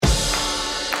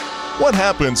What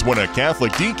happens when a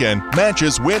Catholic deacon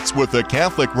matches wits with a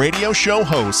Catholic radio show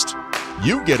host?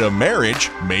 You get a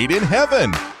marriage made in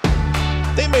heaven.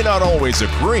 They may not always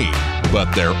agree,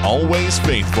 but they're always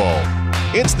faithful.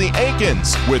 It's the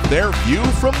Aikens with their View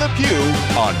from the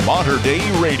Pew on Mater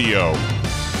Dei Radio.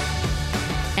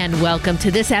 And welcome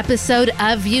to this episode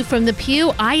of View from the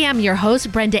Pew. I am your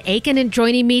host, Brenda Aiken, and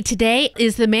joining me today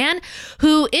is the man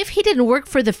who, if he didn't work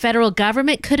for the federal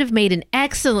government, could have made an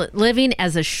excellent living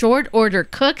as a short order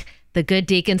cook, the Good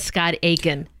Deacon Scott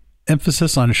Aiken.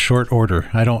 Emphasis on short order.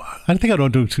 I think I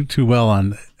don't do too well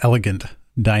on elegant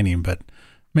dining, but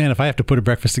man, if I have to put a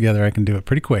breakfast together, I can do it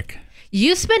pretty quick.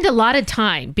 You spend a lot of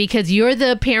time because you're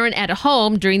the parent at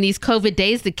home during these COVID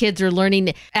days. The kids are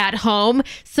learning at home.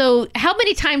 So how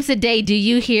many times a day do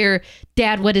you hear,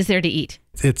 Dad, what is there to eat?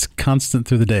 It's constant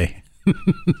through the day.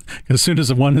 As soon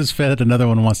as one is fed, another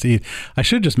one wants to eat. I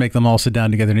should just make them all sit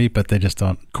down together and eat, but they just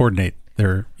don't coordinate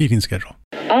their eating schedule.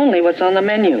 Only what's on the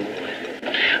menu.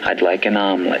 I'd like an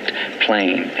omelet,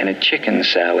 plain, and a chicken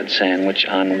salad sandwich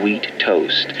on wheat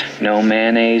toast. No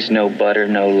mayonnaise, no butter,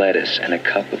 no lettuce, and a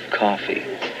cup of coffee.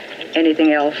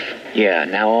 Anything else? Yeah,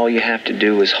 now all you have to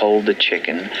do is hold the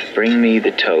chicken, bring me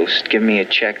the toast, give me a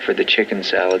check for the chicken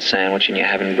salad sandwich, and you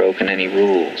haven't broken any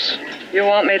rules. You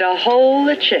want me to hold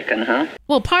the chicken, huh?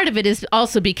 Well, part of it is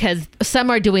also because some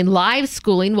are doing live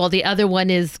schooling while the other one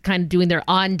is kind of doing their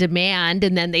on demand,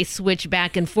 and then they switch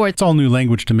back and forth. It's all new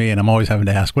language to me, and I'm always having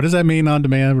to ask, what does that mean on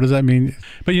demand? What does that mean?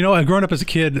 But you know, growing up as a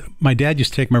kid, my dad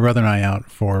used to take my brother and I out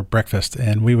for breakfast,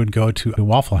 and we would go to a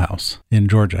Waffle House in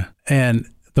Georgia. And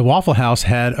the Waffle House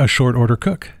had a short order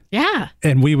cook. Yeah.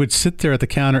 And we would sit there at the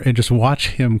counter and just watch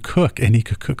him cook, and he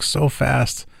could cook so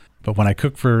fast. But when I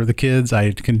cook for the kids,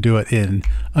 I can do it in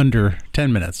under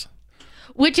 10 minutes.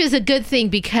 Which is a good thing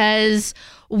because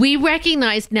we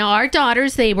recognized now our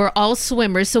daughters, they were all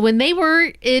swimmers. So when they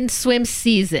were in swim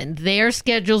season, their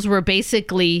schedules were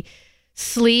basically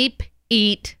sleep,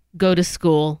 eat, go to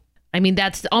school. I mean,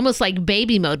 that's almost like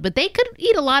baby mode, but they could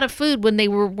eat a lot of food when they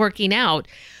were working out.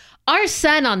 Our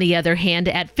son, on the other hand,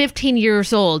 at 15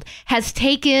 years old, has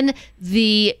taken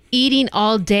the eating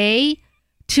all day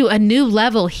to a new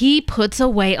level. He puts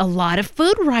away a lot of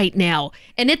food right now.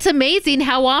 And it's amazing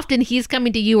how often he's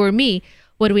coming to you or me.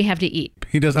 What do we have to eat?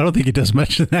 He does. I don't think he does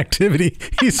much of an activity.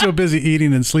 He's so busy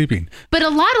eating and sleeping. But a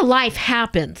lot of life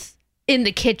happens in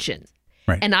the kitchen.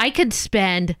 Right. And I could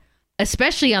spend,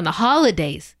 especially on the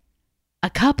holidays, a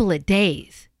couple of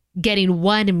days getting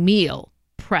one meal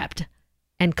prepped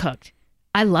and cooked.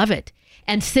 I love it.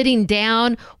 And sitting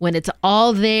down when it's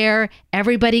all there,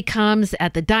 everybody comes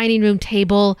at the dining room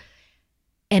table,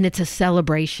 and it's a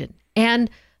celebration. And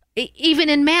even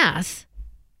in Mass,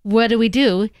 what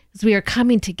do? Is we are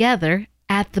coming together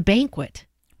at the banquet.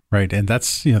 Right. And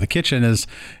that's, the kitchen is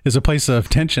a place of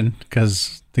tension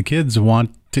because the kids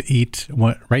want to eat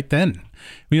right then.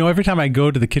 Every time I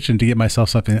go to the kitchen to get myself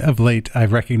something of late, I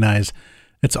recognize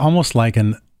it's almost like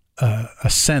a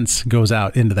sense goes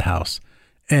out into the house.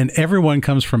 And everyone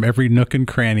comes from every nook and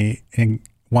cranny and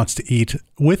wants to eat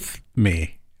with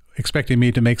me, expecting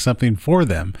me to make something for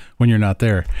them when you're not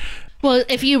there. Well,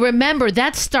 if you remember,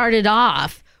 that started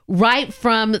off right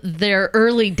from their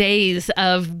early days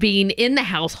of being in the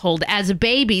household as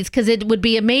babies, because it would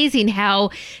be amazing how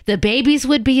the babies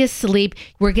would be asleep.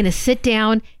 We're going to sit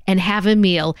down and have a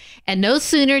meal. And no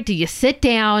sooner do you sit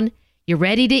down, you're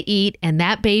ready to eat, and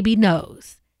that baby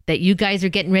knows that you guys are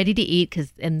getting ready to eat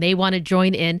and they want to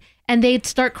join in, and they'd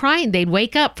start crying. They'd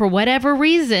wake up for whatever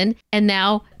reason, and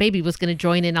now baby was going to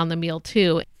join in on the meal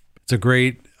too. It's a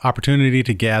great opportunity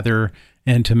to gather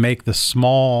and to make the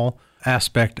small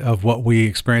aspect of what we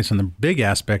experience and the big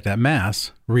aspect at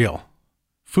Mass real.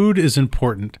 Food is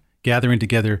important. Gathering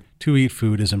together to eat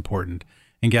food is important.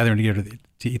 And gathering together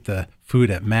to eat the food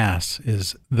at Mass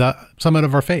is the summit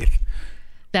of our faith.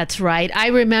 That's right. I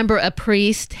remember a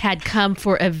priest had come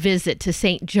for a visit to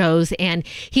St. Joe's, and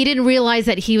he didn't realize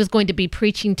that he was going to be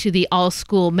preaching to the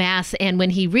all-school Mass. And when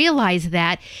he realized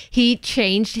that, he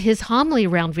changed his homily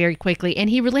around very quickly. And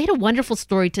he relayed a wonderful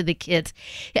story to the kids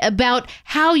about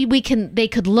how they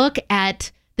could look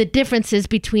at the differences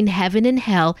between heaven and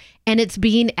hell, and it's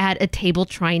being at a table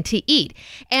trying to eat.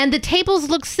 And the tables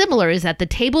look similar, is that the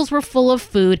tables were full of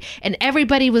food and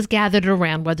everybody was gathered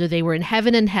around, whether they were in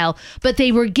heaven and hell, but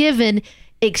they were given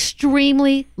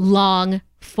extremely long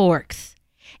forks.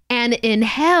 And in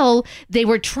hell, they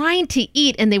were trying to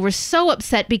eat, and they were so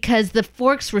upset because the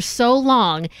forks were so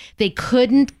long, they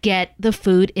couldn't get the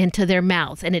food into their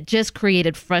mouths, and it just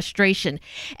created frustration.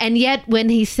 And yet, when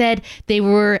he said they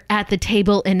were at the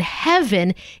table in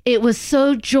heaven, it was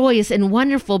so joyous and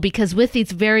wonderful because with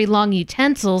these very long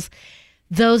utensils,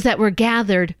 those that were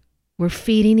gathered were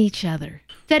feeding each other.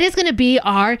 That is going to be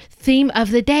our theme of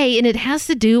the day, and it has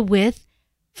to do with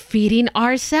feeding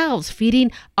ourselves, feeding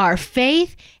our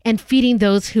faith, and feeding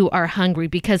those who are hungry.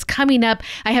 Because coming up,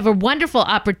 I have a wonderful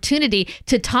opportunity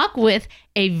to talk with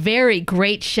a very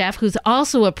great chef who's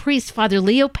also a priest, Father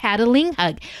Leo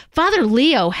Patalinghug. Father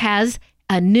Leo has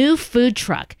a new food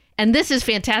truck. And this is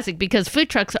fantastic because food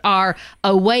trucks are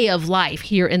a way of life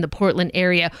here in the Portland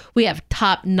area. We have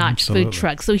top-notch food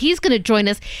trucks. So he's going to join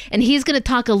us, and he's going to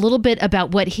talk a little bit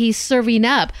about what he's serving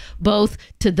up, both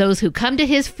to those who come to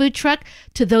his food truck,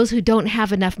 to those who don't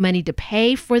have enough money to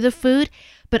pay for the food,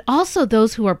 but also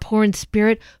those who are poor in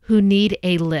spirit, who need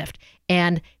a lift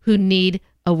and who need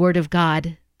a word of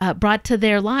God brought to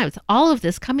their lives. All of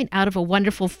this coming out of a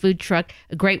wonderful food truck,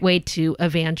 a great way to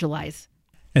evangelize.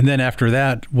 And then after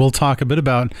that, we'll talk a bit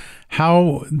about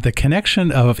how the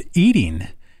connection of eating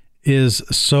is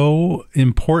so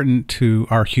important to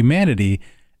our humanity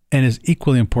and is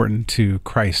equally important to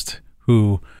Christ,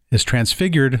 who is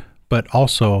transfigured, but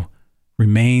also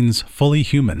remains fully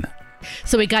human.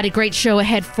 So we got a great show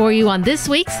ahead for you on this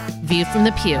week's View from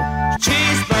the Pew.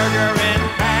 Cheeseburger in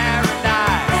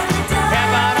paradise.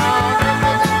 Heaven on earth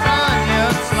with an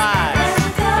onion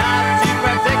slice. Not too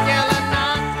particular,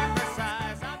 not too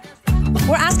precise.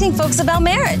 We're asking folks about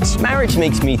marriage. Marriage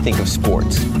makes me think of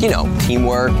sports. You know,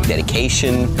 teamwork,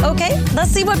 dedication. Okay,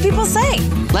 let's see what people say.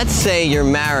 Let's say your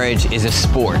marriage is a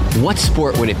sport. What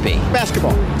sport would it be?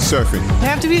 Basketball. Surfing. They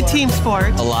have to be a team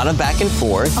sport. A lot of back and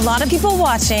forth. A lot of people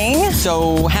watching.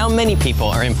 So how many people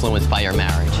are influenced by your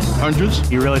marriage? Hundreds.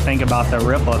 You really think about the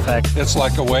ripple effect. It's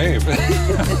like a wave.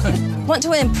 Want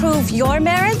to improve your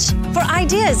marriage? For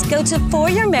ideas, go to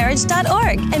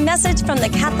foryourmarriage.org. A message from the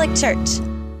Catholic Church.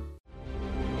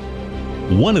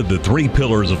 One of the three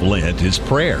pillars of Lent is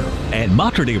prayer, and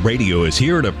Mater Dei Radio is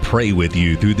here to pray with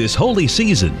you through this holy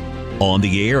season. On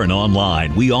the air and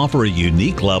online, we offer a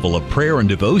unique level of prayer and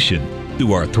devotion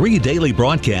through our 3 daily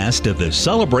broadcasts of the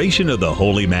celebration of the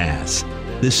Holy Mass,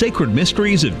 the sacred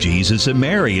mysteries of Jesus and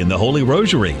Mary in the Holy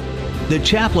Rosary, the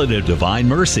Chaplet of Divine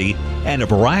Mercy, and a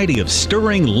variety of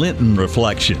stirring Lenten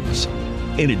reflections.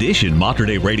 In addition, Mater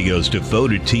Dei Radio's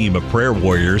devoted team of prayer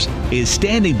warriors is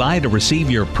standing by to receive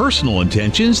your personal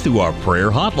intentions through our prayer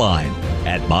hotline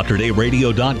at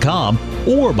materdeiradio.com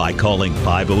or by calling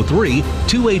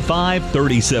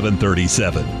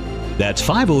 503-285-3737. That's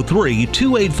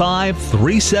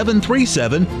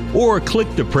 503-285-3737, or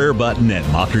click the prayer button at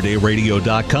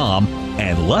materdeiradio.com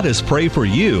and let us pray for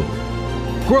you.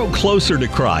 Grow closer to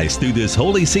Christ through this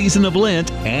holy season of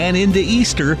Lent and into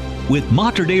Easter with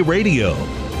Mater Dei Radio,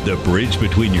 the bridge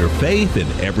between your faith and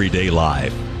everyday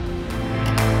life.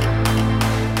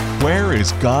 Where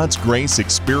is God's grace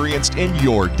experienced in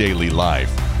your daily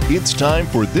life? It's time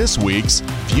for this week's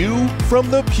View from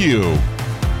the Pew.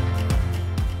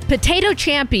 Potato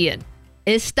Champion,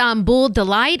 Istanbul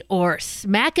Delight, or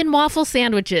Smack and Waffle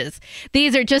sandwiches.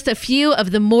 These are just a few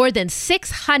of the more than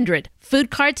 600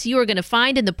 food carts you are going to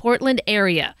find in the Portland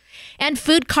area. And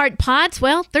food cart pods,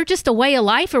 well, they're just a way of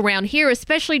life around here,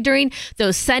 especially during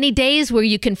those sunny days where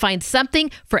you can find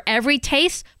something for every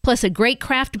taste, plus a great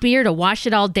craft beer to wash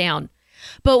it all down.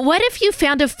 But what if you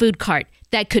found a food cart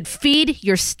that could feed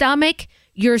your stomach,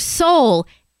 your soul,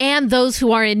 and those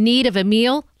who are in need of a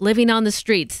meal living on the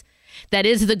streets? That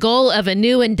is the goal of a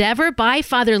new endeavor by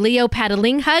Father Leo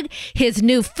Patalinghug. His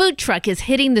new food truck is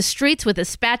hitting the streets with a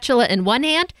spatula in one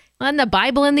hand and the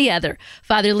Bible in the other.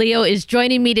 Father Leo is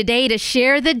joining me today to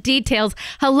share the details.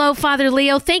 Hello, Father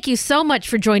Leo. Thank you so much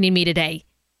for joining me today.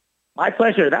 My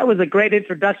pleasure. That was a great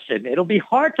introduction. It'll be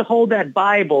hard to hold that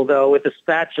Bible, though, with a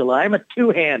spatula. I'm a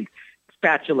two-hand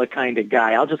spatula kind of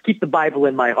guy. I'll just keep the Bible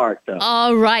in my heart, though.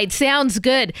 All right. Sounds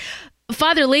good.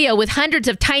 Father Leo, with hundreds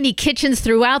of tiny kitchens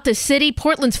throughout the city,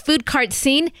 Portland's food cart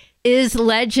scene is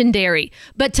legendary.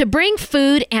 But to bring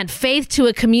food and faith to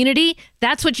a community,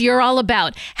 that's what you're all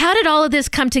about. How did all of this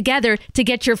come together to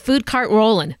get your food cart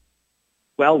rolling?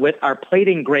 Well, with our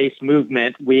Plating Grace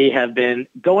movement, we have been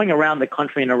going around the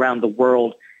country and around the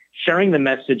world sharing the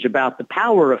message about the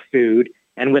power of food.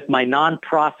 And with my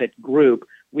nonprofit group,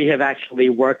 we have actually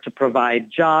worked to provide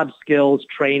job skills,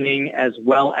 training, as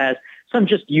well as some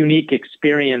just unique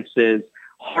experiences,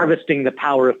 harvesting the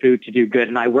power of food to do good.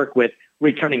 And I work with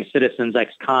returning citizens,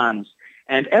 ex-cons.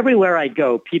 And everywhere I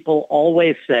go, people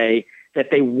always say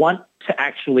that they want to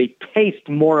actually taste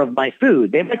more of my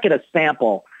food. They might get a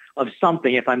sample of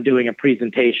something if I'm doing a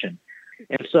presentation.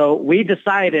 And so we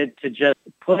decided to just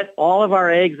put all of our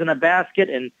eggs in a basket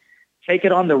and take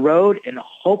it on the road, and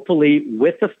hopefully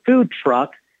with a food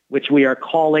truck, which we are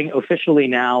calling officially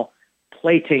now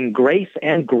Plating Grace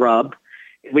and Grub,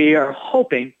 We are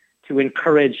hoping to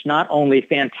encourage not only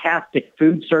fantastic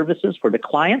food services for the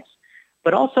clients,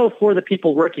 but also for the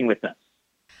people working with us.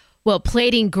 Well,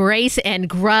 Plating Grace and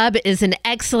Grub is an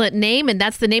excellent name, and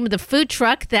that's the name of the food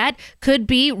truck that could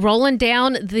be rolling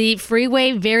down the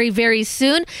freeway very, very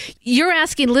soon. You're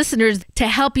asking listeners to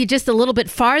help you just a little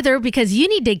bit farther because you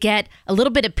need to get a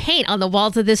little bit of paint on the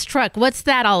walls of this truck. What's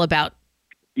that all about?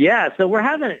 Yeah, so we're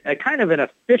having a kind of an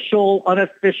official,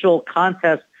 unofficial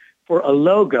contest for a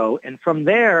logo, and from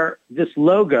there, this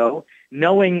logo,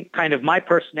 knowing kind of my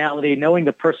personality, knowing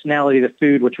the personality of the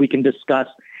food, which we can discuss,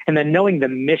 and then knowing the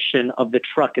mission of the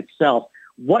truck itself,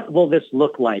 what will this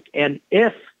look like? And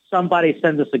if somebody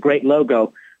sends us a great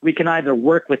logo, we can either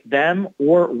work with them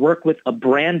or work with a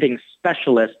branding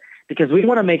specialist because we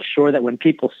want to make sure that when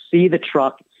people see the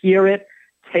truck, hear it,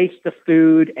 taste the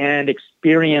food, and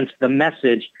experience the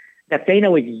message, that they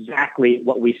know exactly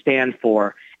what we stand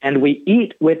for. And we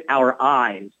eat with our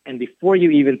eyes. And before you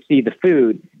even see the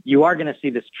food, you are going to see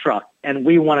this truck. And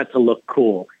we want it to look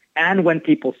cool. And when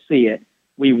people see it,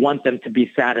 we want them to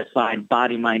be satisfied,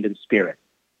 body, mind, and spirit.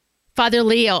 Father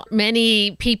Leo,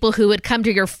 many people who would come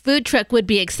to your food truck would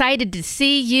be excited to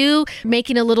see you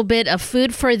making a little bit of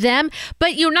food for them,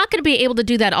 but you're not going to be able to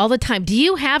do that all the time. Do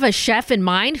you have a chef in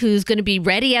mind who's going to be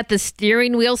ready at the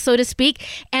steering wheel, so to speak?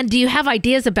 And do you have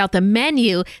ideas about the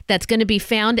menu that's going to be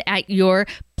found at your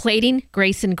Plating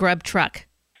Grace and Grub truck?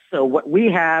 So what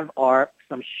we have are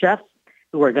some chefs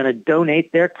who are going to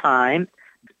donate their time,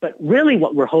 but really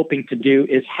what we're hoping to do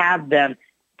is have them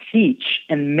teach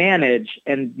and manage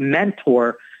and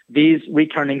mentor these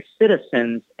returning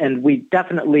citizens. And we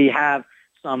definitely have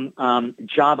some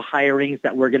job hirings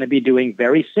that we're going to be doing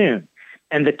very soon.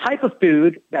 And the type of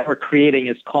food that we're creating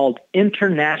is called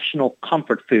international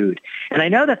comfort food. And I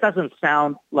know that doesn't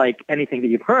sound like anything that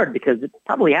you've heard because it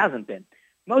probably hasn't been.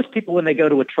 Most people, when they go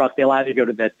to a truck, they'll either go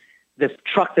to this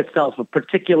truck that sells a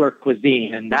particular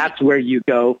cuisine, and that's where you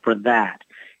go for that.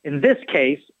 In this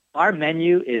case, our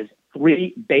menu is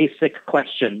 3 basic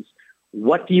questions.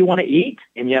 What do you want to eat?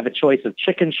 And you have a choice of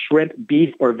chicken, shrimp,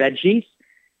 beef, or veggies.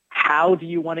 How do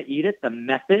you want to eat it? The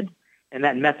method. And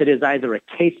that method is either a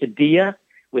quesadilla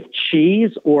with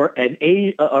cheese or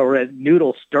a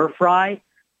noodle stir fry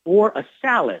or a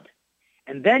salad.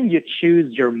 And then you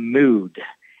choose your mood.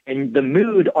 And the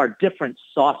mood are different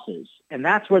sauces. And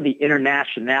that's where the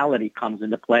internationality comes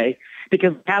into play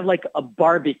because we have like a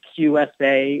barbecue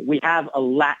USA, we have a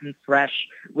Latin fresh,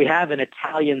 we have an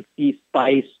Italian sea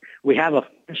spice, we have a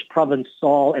French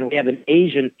Provençal, and we have an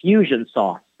Asian fusion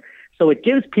sauce. So it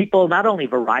gives people not only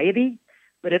variety,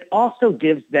 but it also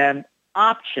gives them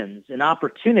options and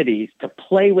opportunities to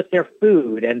play with their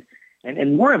food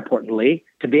and more importantly,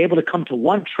 to be able to come to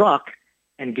one truck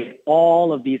and get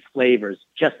all of these flavors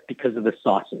just because of the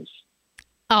sauces.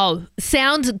 Oh,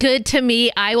 sounds good to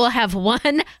me. I will have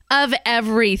one of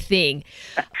everything.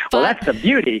 Well, that's the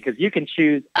beauty because you can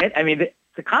choose. I mean,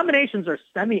 the combinations are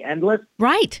semi-endless.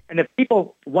 Right. And if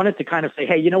people wanted to kind of say,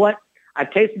 hey, you know what?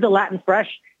 I've tasted the Latin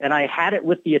fresh and I had it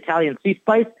with the Italian sea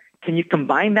spice. Can you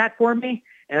combine that for me?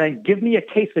 And then give me a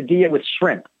quesadilla with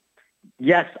shrimp.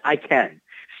 Yes, I can.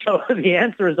 So the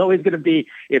answer is always going to be,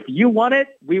 if you want it,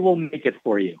 we will make it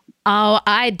for you. Oh,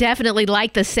 I definitely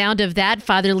like the sound of that.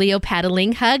 Father Leo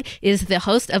Patalinghug is the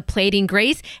host of Plating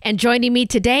Grace and joining me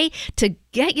today to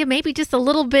get you maybe just a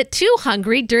little bit too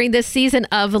hungry during this season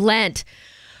of Lent.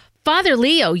 Father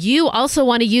Leo, you also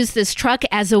want to use this truck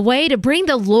as a way to bring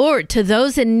the Lord to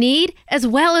those in need as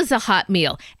well as a hot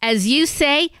meal. As you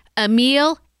say, a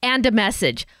meal and a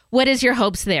message. What is your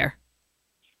hopes there?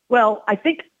 Well, I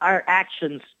think our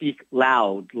actions speak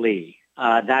loudly.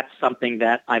 That's something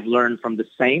that I've learned from the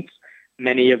saints.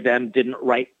 Many of them didn't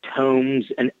write tomes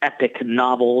and epic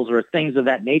novels or things of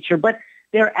that nature, but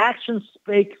their actions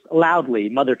speak loudly.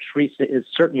 Mother Teresa is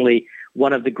certainly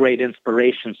one of the great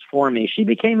inspirations for me. She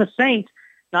became a saint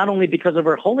not only because of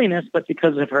her holiness, but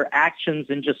because of her actions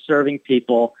in just serving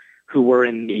people who were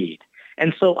in need.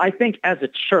 And so I think as a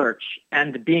church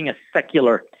and being a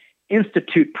secular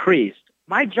institute priest,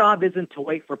 my job isn't to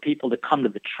wait for people to come to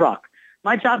the truck.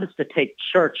 My job is to take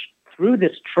church through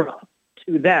this truck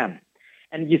to them.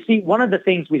 And you see, one of the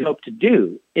things we hope to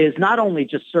do is not only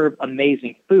just serve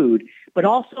amazing food, but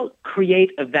also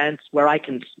create events where I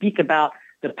can speak about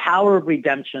the power of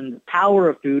redemption, the power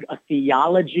of food, a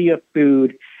theology of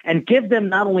food, and give them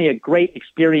not only a great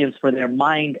experience for their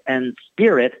mind and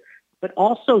spirit, but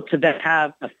also to then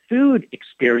have a food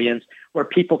experience where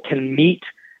people can meet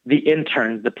the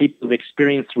interns, the people who've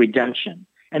experienced redemption.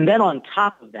 And then on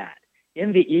top of that,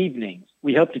 in the evenings,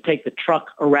 we hope to take the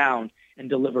truck around and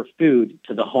deliver food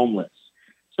to the homeless.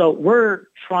 So we're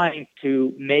trying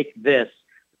to make this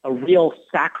a real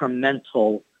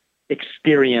sacramental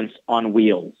experience on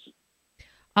wheels.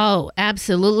 Oh,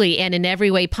 absolutely. And in every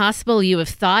way possible, you have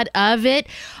thought of it.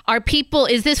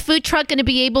 Is this food truck going to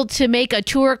be able to make a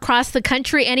tour across the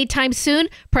country anytime soon?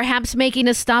 Perhaps making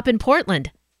a stop in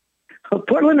Portland? Well,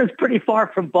 Portland is pretty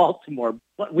far from Baltimore.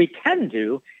 What we can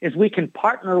do is we can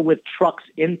partner with trucks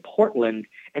in Portland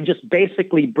and just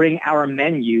basically bring our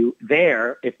menu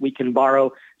there if we can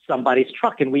borrow somebody's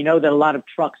truck. And we know that a lot of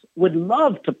trucks would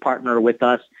love to partner with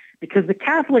us because the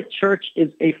Catholic Church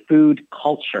is a food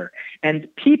culture. And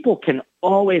people can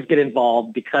always get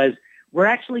involved because we're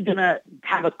actually going to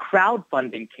have a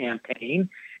crowdfunding campaign,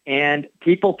 and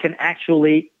people can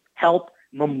actually help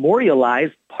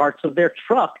memorialize parts of their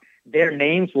truck. Their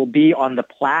names will be on the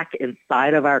plaque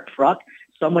inside of our truck.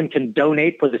 Someone can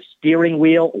donate for the steering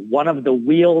wheel, one of the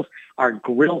wheels, our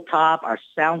grill top, our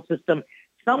sound system.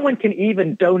 Someone can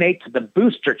even donate to the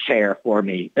booster chair for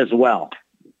me as well.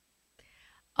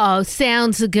 Oh,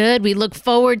 sounds good. We look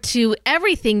forward to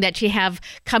everything that you have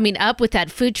coming up with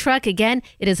that food truck. Again,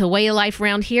 it is a way of life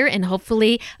around here, and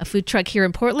hopefully a food truck here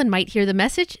in Portland might hear the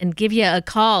message and give you a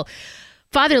call.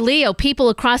 Father Leo, people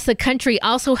across the country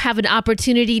also have an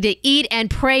opportunity to eat and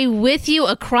pray with you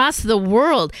across the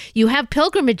world. You have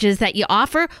pilgrimages that you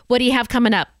offer. What do you have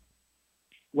coming up?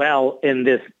 Well, in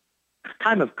this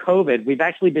time of COVID, we've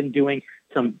actually been doing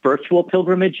some virtual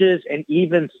pilgrimages and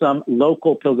even some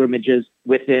local pilgrimages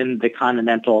within the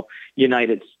continental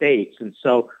United States. And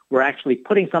so we're actually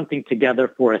putting something together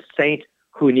for a Saint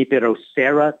Junipero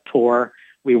Serra tour.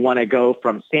 We want to go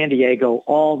from San Diego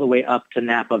all the way up to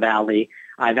Napa Valley.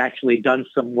 I've actually done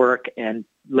some work and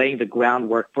laying the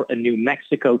groundwork for a New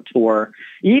Mexico tour,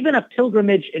 even a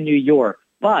pilgrimage in New York.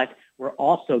 But we're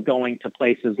also going to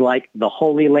places like the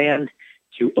Holy Land,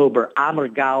 to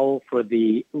Oberammergau for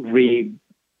the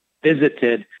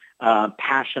revisited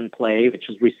Passion Play, which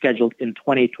is rescheduled in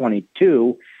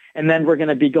 2022. And then we're going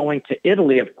to be going to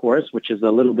Italy, of course, which is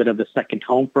a little bit of a second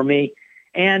home for me,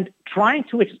 and trying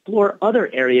to explore other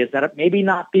areas that maybe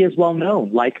not be as well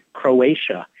known, like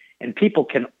Croatia. And people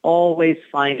can always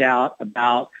find out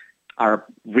about our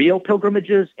real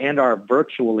pilgrimages and our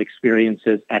virtual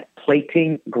experiences at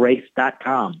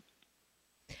platinggrace.com.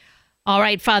 All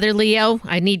right, Father Leo,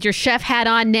 I need your chef hat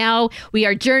on now. We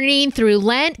are journeying through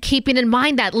Lent, keeping in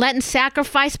mind that Lenten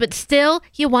sacrifice, but still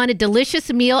you want a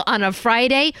delicious meal on a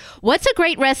Friday. What's a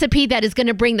great recipe that is going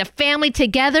to bring the family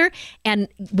together and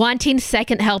wanting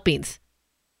second helpings?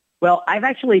 Well, I've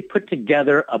actually put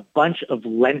together a bunch of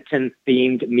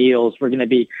Lenten-themed meals. We're going to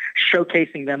be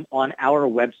showcasing them on our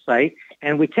website,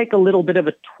 and we take a little bit of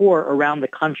a tour around the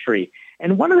country.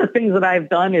 And one of the things that I've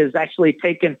done is actually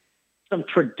taken some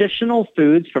traditional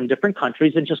foods from different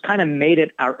countries and just kind of made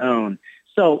it our own.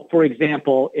 So, for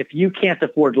example, if you can't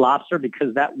afford lobster,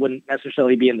 because that wouldn't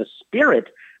necessarily be in the spirit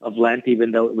of Lent,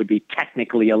 even though it would be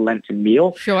technically a Lenten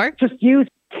meal, sure, just use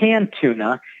canned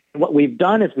tuna. And what we've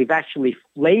done is we've actually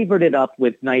flavored it up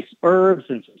with nice herbs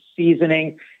and some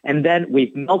seasoning, and then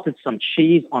we've melted some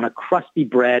cheese on a crusty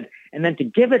bread. And then to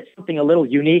give it something a little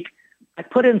unique, I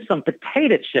put in some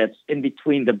potato chips in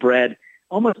between the bread,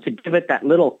 almost to give it that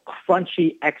little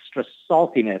crunchy extra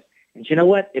saltiness. And you know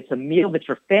what? It's a meal that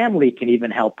your family can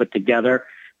even help put together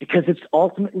because it's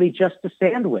ultimately just a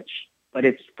sandwich. But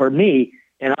it's, for me,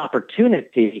 an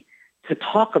opportunity to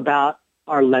talk about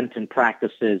our Lenten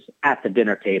practices at the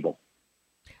dinner table.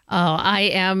 Oh, I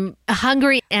am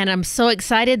hungry, and I'm so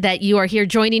excited that you are here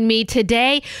joining me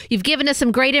today. You've given us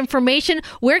some great information.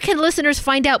 Where can listeners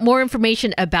find out more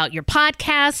information about your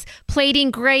podcast, Plating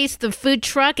Grace, the food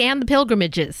truck, and the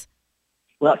pilgrimages?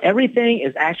 Well, everything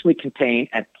is actually contained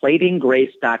at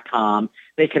platinggrace.com.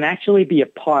 They can actually be a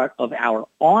part of our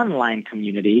online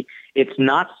community. It's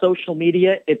not social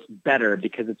media. It's better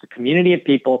because it's a community of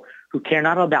people who care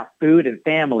not about food and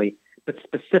family, but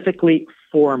specifically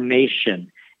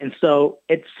formation. And so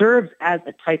it serves as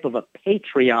a type of a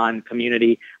Patreon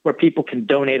community where people can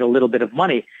donate a little bit of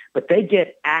money, but they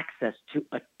get access to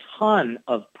a ton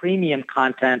of premium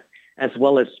content as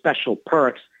well as special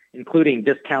perks, including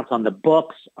discounts on the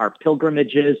books, our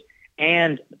pilgrimages,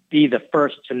 and be the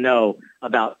first to know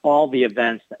about all the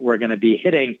events that we're going to be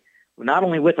hitting, not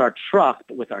only with our truck,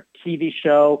 but with our TV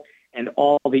show and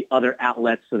all the other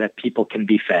outlets so that people can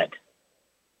be fed.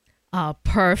 Oh,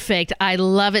 perfect. I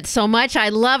love it so much. I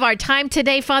love our time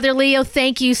today, Father Leo.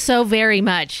 Thank you so very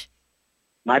much.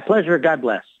 My pleasure. God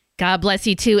bless. God bless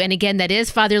you too. And again, that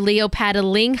is Father Leo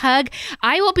Patalinghug.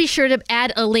 I will be sure to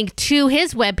add a link to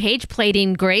his webpage,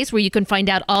 Plating Grace, where you can find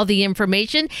out all the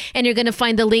information. And you're going to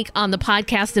find the link on the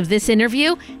podcast of this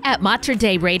interview at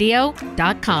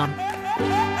materdeiradio.com.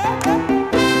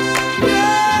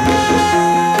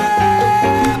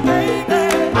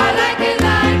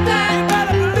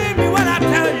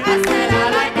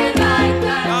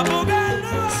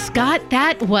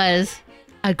 was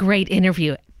a great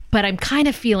interview, but I'm kind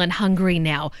of feeling hungry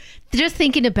now. Just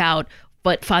thinking about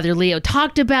what Father Leo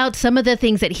talked about, some of the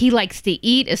things that he likes to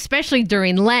eat, especially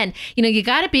during Lent. You know, you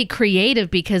got to be creative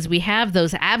because we have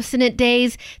those abstinent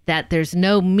days that there's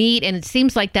no meat. And it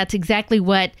seems like that's exactly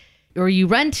what, or you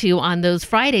run to on those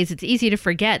Fridays. It's easy to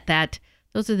forget that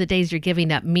those are the days you're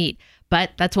giving up meat,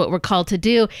 but that's what we're called to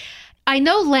do. I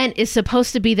know Lent is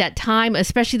supposed to be that time,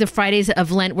 especially the Fridays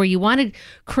of Lent, where you want to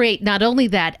create not only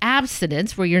that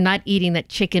abstinence where you're not eating that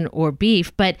chicken or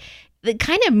beef, but the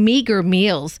kind of meager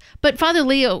meals. But Father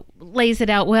Leo lays it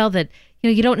out well that,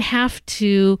 you don't have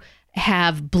to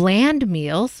have bland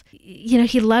meals.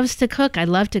 He loves to cook. I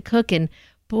love to cook. And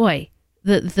boy,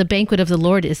 the banquet of the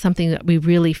Lord is something that we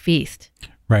really feast.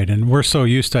 Right. And we're so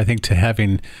used to, I think, to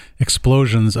having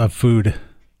explosions of food.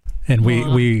 And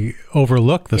we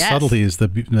overlook the subtleties,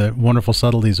 the wonderful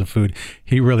subtleties of food.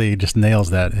 He really just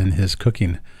nails that in his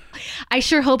cooking. I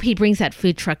sure hope he brings that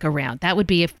food truck around. That would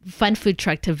be a fun food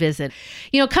truck to visit.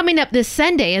 Coming up this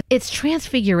Sunday, it's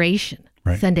Transfiguration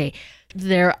Sunday.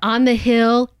 They're on the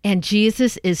hill and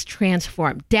Jesus is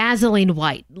transformed, dazzling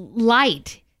white,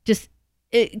 light, just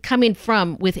coming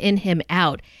from within him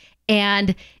out.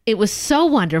 And it was so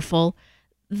wonderful.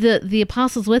 The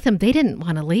apostles with him, they didn't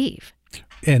want to leave.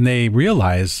 And they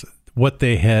realize what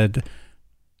they had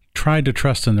tried to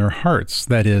trust in their hearts,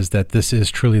 that is, that this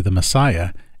is truly the Messiah,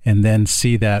 and then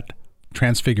see that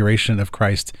transfiguration of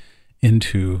Christ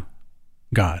into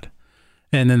God.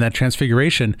 And in that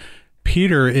transfiguration,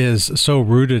 Peter is so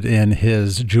rooted in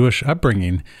his Jewish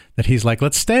upbringing that he's like,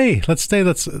 let's stay, let's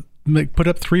put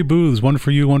up 3 booths, one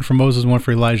for you, one for Moses, one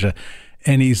for Elijah.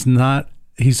 And he's not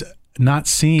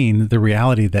seeing the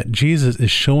reality that Jesus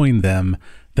is showing them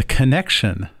the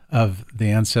connection of the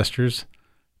ancestors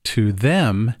to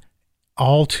them,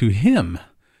 all to him.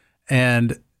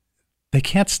 And they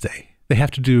can't stay. They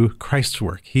have to do Christ's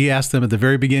work. He asked them at the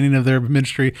very beginning of their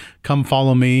ministry, come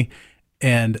follow me.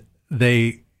 And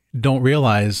they don't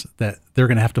realize that they're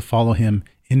going to have to follow him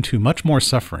into much more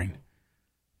suffering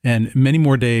and many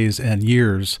more days and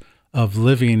years of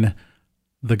living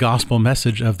the gospel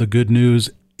message of the good news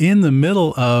in the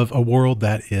middle of a world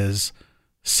that is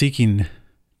seeking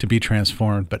to be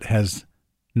transformed, but has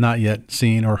not yet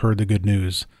seen or heard the good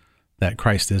news that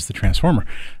Christ is the transformer.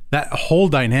 That whole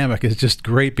dynamic is just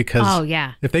great because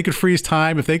if they could freeze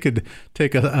time, if they could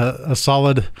take a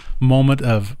solid moment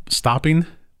of stopping,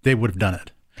 they would have done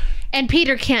it. And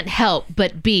Peter can't help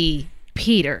but be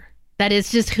Peter. That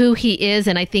is just who he is.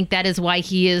 And I think that is why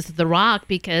he is the rock,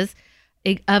 because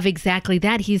of exactly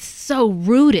that. He's so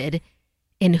rooted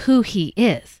in who he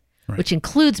is, which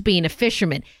includes being a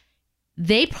fisherman.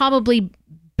 They probably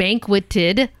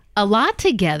banqueted a lot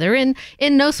together, and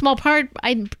in no small part,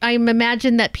 I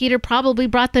imagine that Peter probably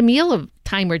brought the meal a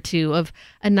time or two of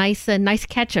a nice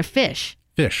catch of fish.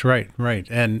 Right.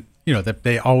 And that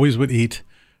they always would eat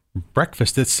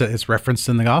breakfast. It's referenced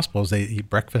in the Gospels. They eat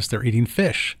breakfast. They're eating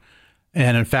fish,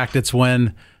 and in fact, it's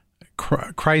when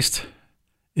Christ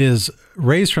is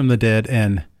raised from the dead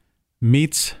and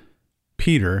meets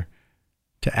Peter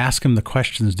to ask him the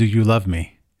questions. Do you love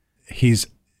me? He's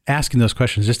asking those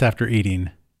questions just after eating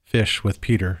fish with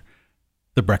Peter,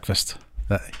 the breakfast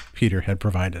that Peter had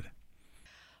provided.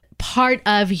 Part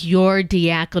of your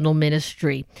diaconal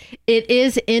ministry, it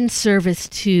is in service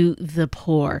to the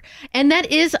poor. And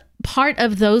that is part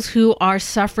of those who are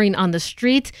suffering on the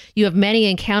streets. You have many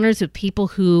encounters with people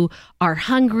who are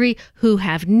hungry, who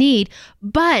have need,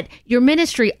 but your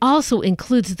ministry also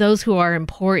includes those who are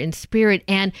poor in spirit,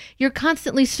 and you're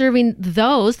constantly serving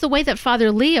those the way that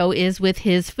Father Leo is with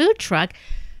his food truck,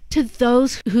 to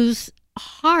those whose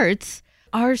hearts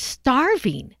are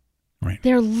starving.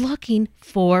 They're looking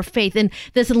for faith. And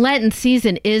this Lenten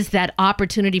season is that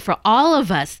opportunity for all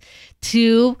of us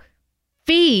to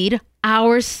feed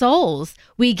our souls.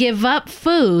 We give up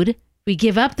food. We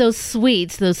give up those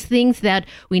sweets, those things that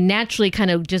we naturally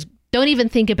kind of just don't even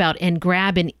think about and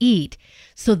grab and eat.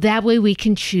 So that way we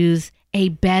can choose a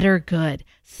better good,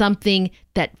 something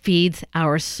that feeds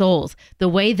our souls. The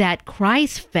way that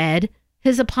Christ fed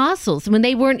his apostles when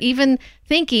they weren't even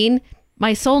thinking,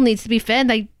 my soul needs to be fed.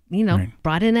 They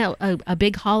brought in a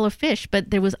big haul of fish, but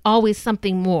there was always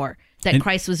something more that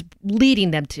Christ was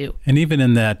leading them to. And even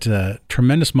in that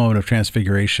tremendous moment of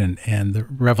transfiguration and the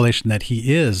revelation that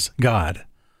he is God,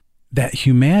 that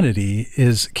humanity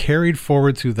is carried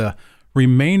forward through the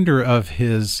remainder of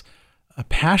his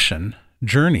passion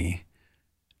journey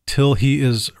till he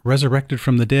is resurrected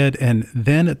from the dead. And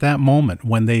then at that moment,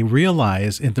 when they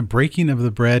realize in the breaking of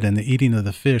the bread and the eating of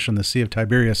the fish on the Sea of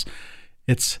Tiberias,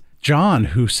 it's John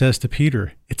who says to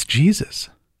Peter, it's Jesus.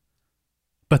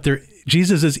 but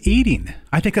Jesus is eating.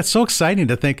 I think that's so exciting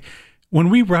to think when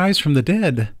we rise from the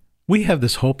dead, we have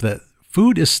this hope that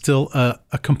food is still a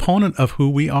component of who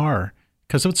we are,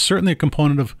 because it's certainly a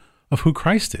component of who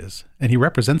Christ is, and he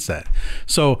represents that.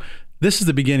 So this is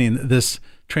the beginning, this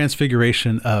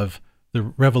transfiguration of the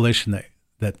revelation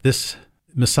that this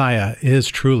Messiah is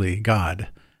truly God.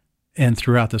 And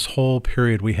throughout this whole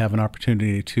period, we have an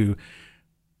opportunity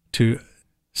to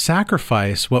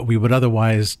sacrifice what we would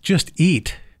otherwise just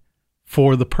eat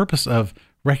for the purpose of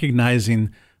recognizing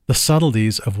the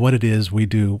subtleties of what it is we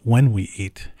do when we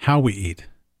eat, how we eat,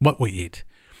 what we eat.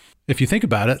 If you think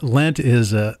about it, Lent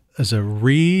is a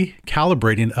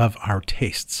recalibrating of our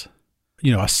tastes.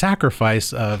 A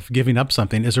sacrifice of giving up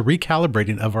something is a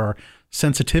recalibrating of our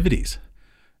sensitivities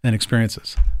and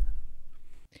experiences.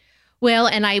 Well,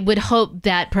 and I would hope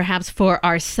that perhaps for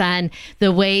our son,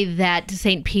 the way that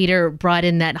St. Peter brought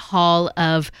in that haul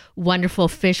of wonderful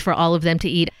fish for all of them to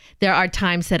eat, there are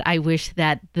times that I wish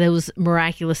that those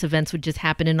miraculous events would just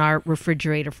happen in our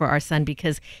refrigerator for our son,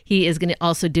 because he is going to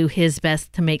also do his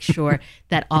best to make sure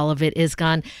that all of it is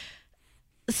gone.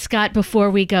 Scott,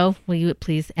 before we go, will you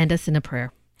please end us in a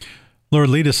prayer? Lord,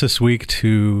 lead us this week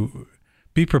to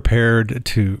be prepared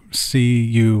to see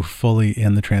you fully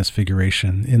in the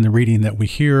transfiguration, in the reading that we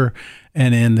hear,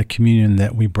 and in the communion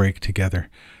that we break together.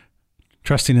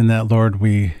 Trusting in that, Lord,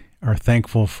 we are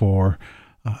thankful for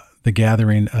the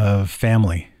gathering of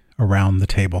family around the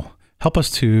table. Help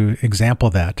us to example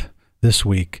that this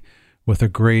week with a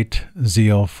great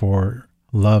zeal for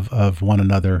love of one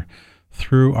another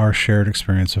through our shared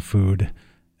experience of food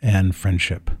and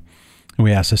friendship. And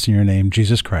we ask this in your name,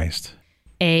 Jesus Christ.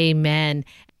 Amen.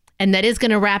 And that is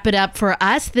going to wrap it up for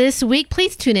us this week.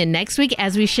 Please tune in next week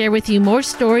as we share with you more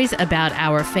stories about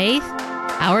our faith,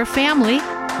 our family,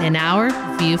 and our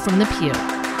view from the pew.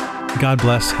 God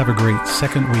bless. Have a great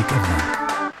second week of Lent.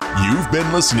 You've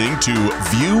been listening to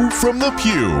View from the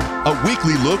Pew, a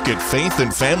weekly look at faith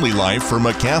and family life from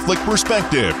a Catholic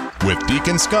perspective with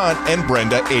Deacon Scott and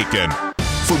Brenda Aiken.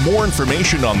 For more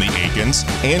information on the Aikens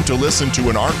and to listen to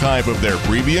an archive of their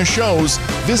previous shows,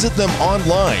 visit them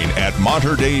online at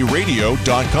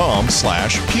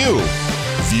materdeiradio.com/pew.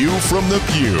 View from the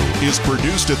Pew is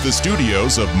produced at the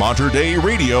studios of Mater Dei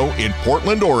Radio in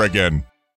Portland, Oregon.